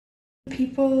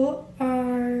People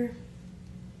are...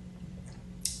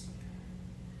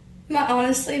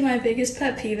 honestly, my biggest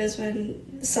pet peeve is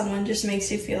when someone just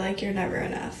makes you feel like you're never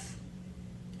enough.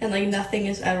 And like nothing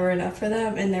is ever enough for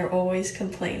them, and they're always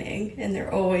complaining, and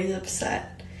they're always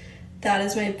upset. That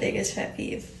is my biggest pet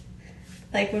peeve.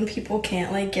 Like when people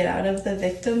can't like get out of the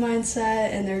victim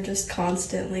mindset and they're just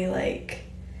constantly like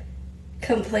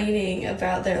complaining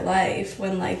about their life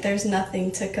when like there's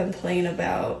nothing to complain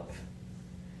about.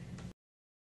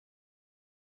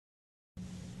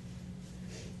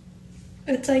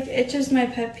 It's like, it's just my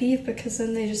pet peeve because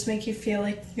then they just make you feel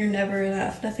like you're never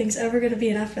enough. Nothing's ever going to be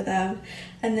enough for them.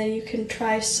 And then you can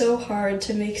try so hard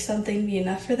to make something be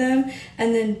enough for them,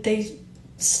 and then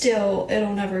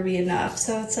it'll never be enough.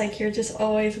 So it's like you're just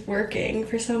always working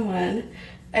for someone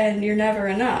and you're never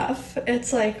enough.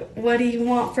 It's like, what do you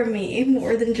want from me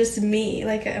more than just me?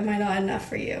 Like, am I not enough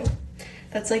for you?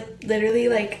 That's like literally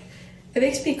like, it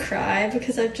makes me cry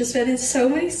because I've just been in so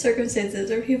many circumstances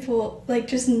where people, like,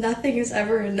 just nothing is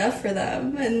ever enough for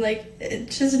them. And, like,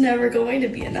 it's just never going to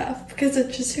be enough because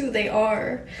it's just who they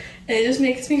are. And it just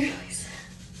makes me really sad.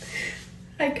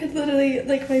 I could literally,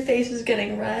 like, my face is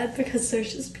getting red because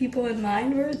there's just people in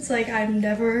mind where it's like, I'm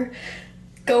never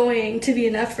going to be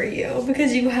enough for you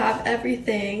because you have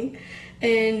everything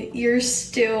and you're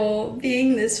still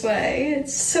being this way.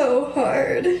 It's so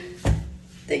hard.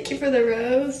 Thank you for the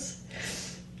rose.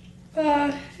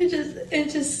 It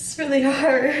just is really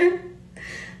hard.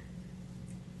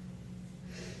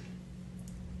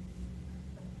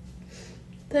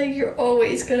 Like, you're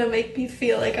always gonna make me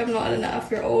feel like I'm not enough.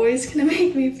 You're always gonna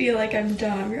make me feel like I'm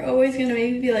dumb. You're always gonna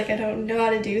make me feel like I don't know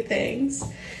how to do things.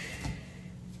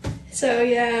 So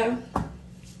yeah,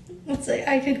 it's like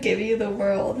I could give you the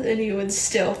world and you would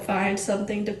still find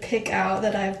something to pick out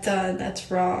that I've done that's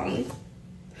wrong.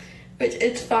 Which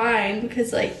it's fine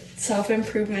because like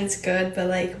self-improvement's good, but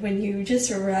like when you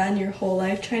just run your whole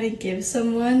life trying to give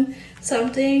someone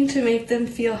something to make them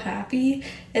feel happy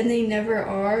and they never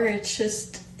are, it's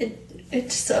just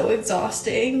it's so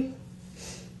exhausting.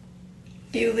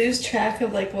 You lose track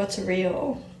of like what's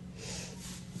real.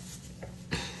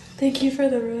 Thank you for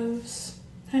the rose.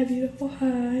 Hi beautiful,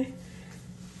 hi.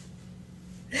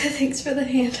 Thanks for the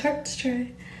hand hearts,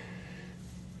 Trey.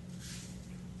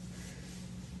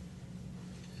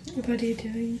 What are you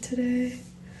doing today?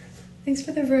 Thanks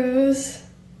for the rose.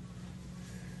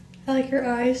 I like your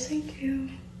eyes, thank you.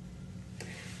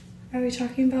 Are we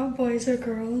talking about boys or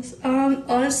girls?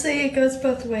 Honestly, it goes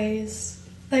both ways.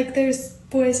 Like, there's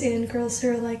boys and girls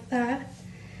who are like that.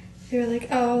 You're like,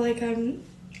 oh, like, I'm,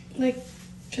 like,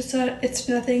 just that it's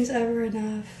nothing's ever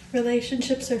enough.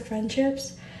 Relationships or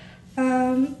friendships.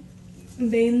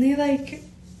 Mainly, like,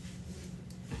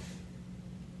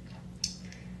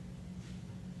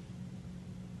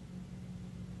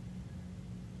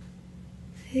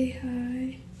 hey,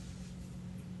 hi.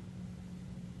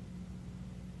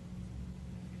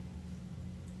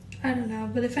 I don't know,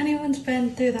 but if anyone's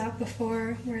been through that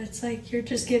before, where it's like you're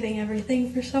just giving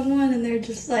everything for someone and they're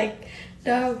just like,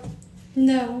 no,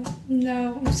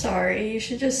 I'm sorry. You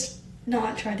should just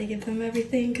not try to give them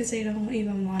everything because they don't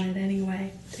even want it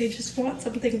anyway. They just want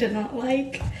something to not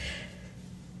like.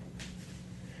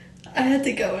 I had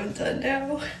to go, I'm done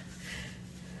now.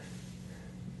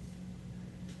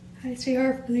 Hi,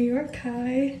 sweetheart from New York,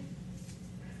 hi.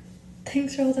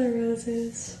 Thanks for all the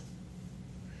roses.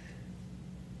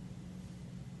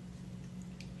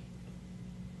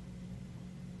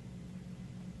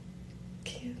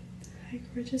 Cute. Hi,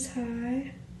 gorgeous,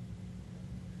 hi.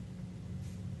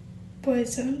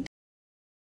 Boys don't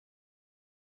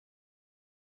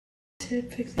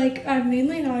typically, like, I'm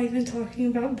mainly not even talking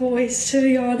about boys, to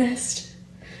be honest.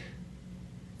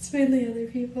 It's mainly other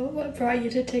people. What brought you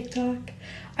to TikTok?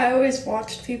 I always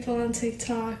watched people on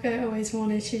TikTok. I always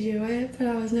wanted to do it, but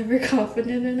I was never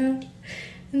confident enough.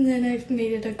 And then I've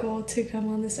made it a goal to come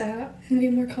on this app and be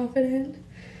more confident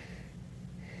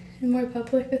and more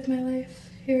public with my life.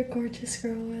 You're a gorgeous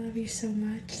girl. I love you so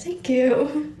much. Thank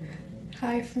you.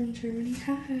 Hi from Germany.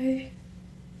 Hi.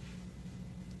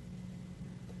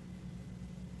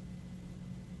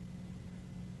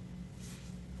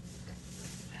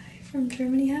 Hi from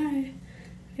Germany. Hi.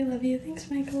 I love you.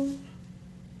 Thanks, Michael.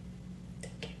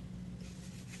 Thank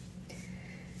you.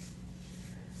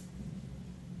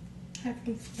 Hi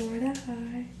from Florida.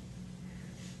 Hi.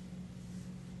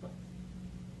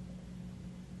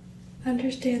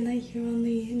 Understand that you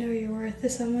only know your worth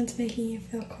if someone's making you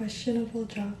feel questionable,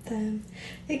 drop them.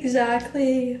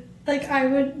 Exactly. Like, I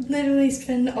would literally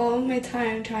spend all of my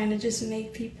time trying to just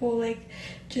make people, like,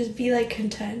 just be, like,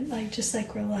 content, like, just,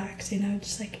 like, relax, you know,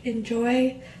 just, like,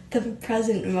 enjoy the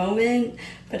present moment,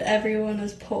 but everyone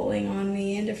was pulling on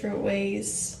me in different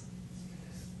ways.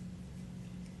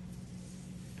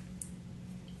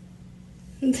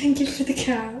 And thank you for the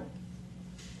cat.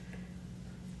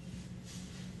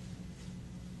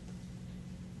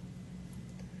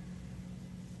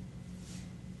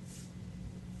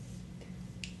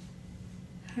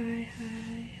 Hi,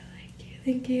 I like you,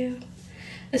 thank you.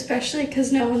 Especially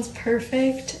because no one's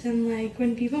perfect, and like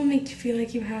when people make you feel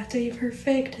like you have to be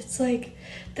perfect, it's like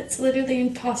that's literally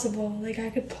impossible. Like I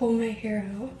could pull my hair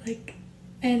out, like,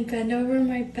 and bend over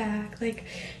my back, like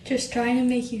just trying to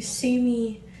make you see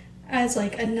me as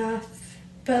like enough,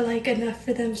 but like enough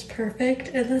for them's perfect,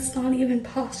 and that's not even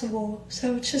possible.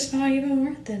 So it's just not even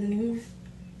worth it anymore.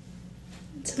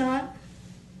 It's not.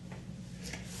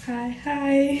 Hi,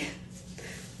 hi.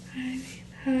 Hi,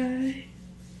 hi.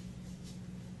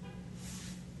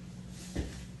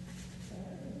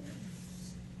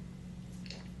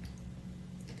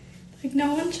 Like,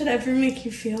 no one should ever make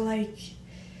you feel like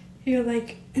you're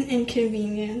like an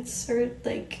inconvenience or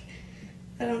like,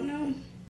 I don't know.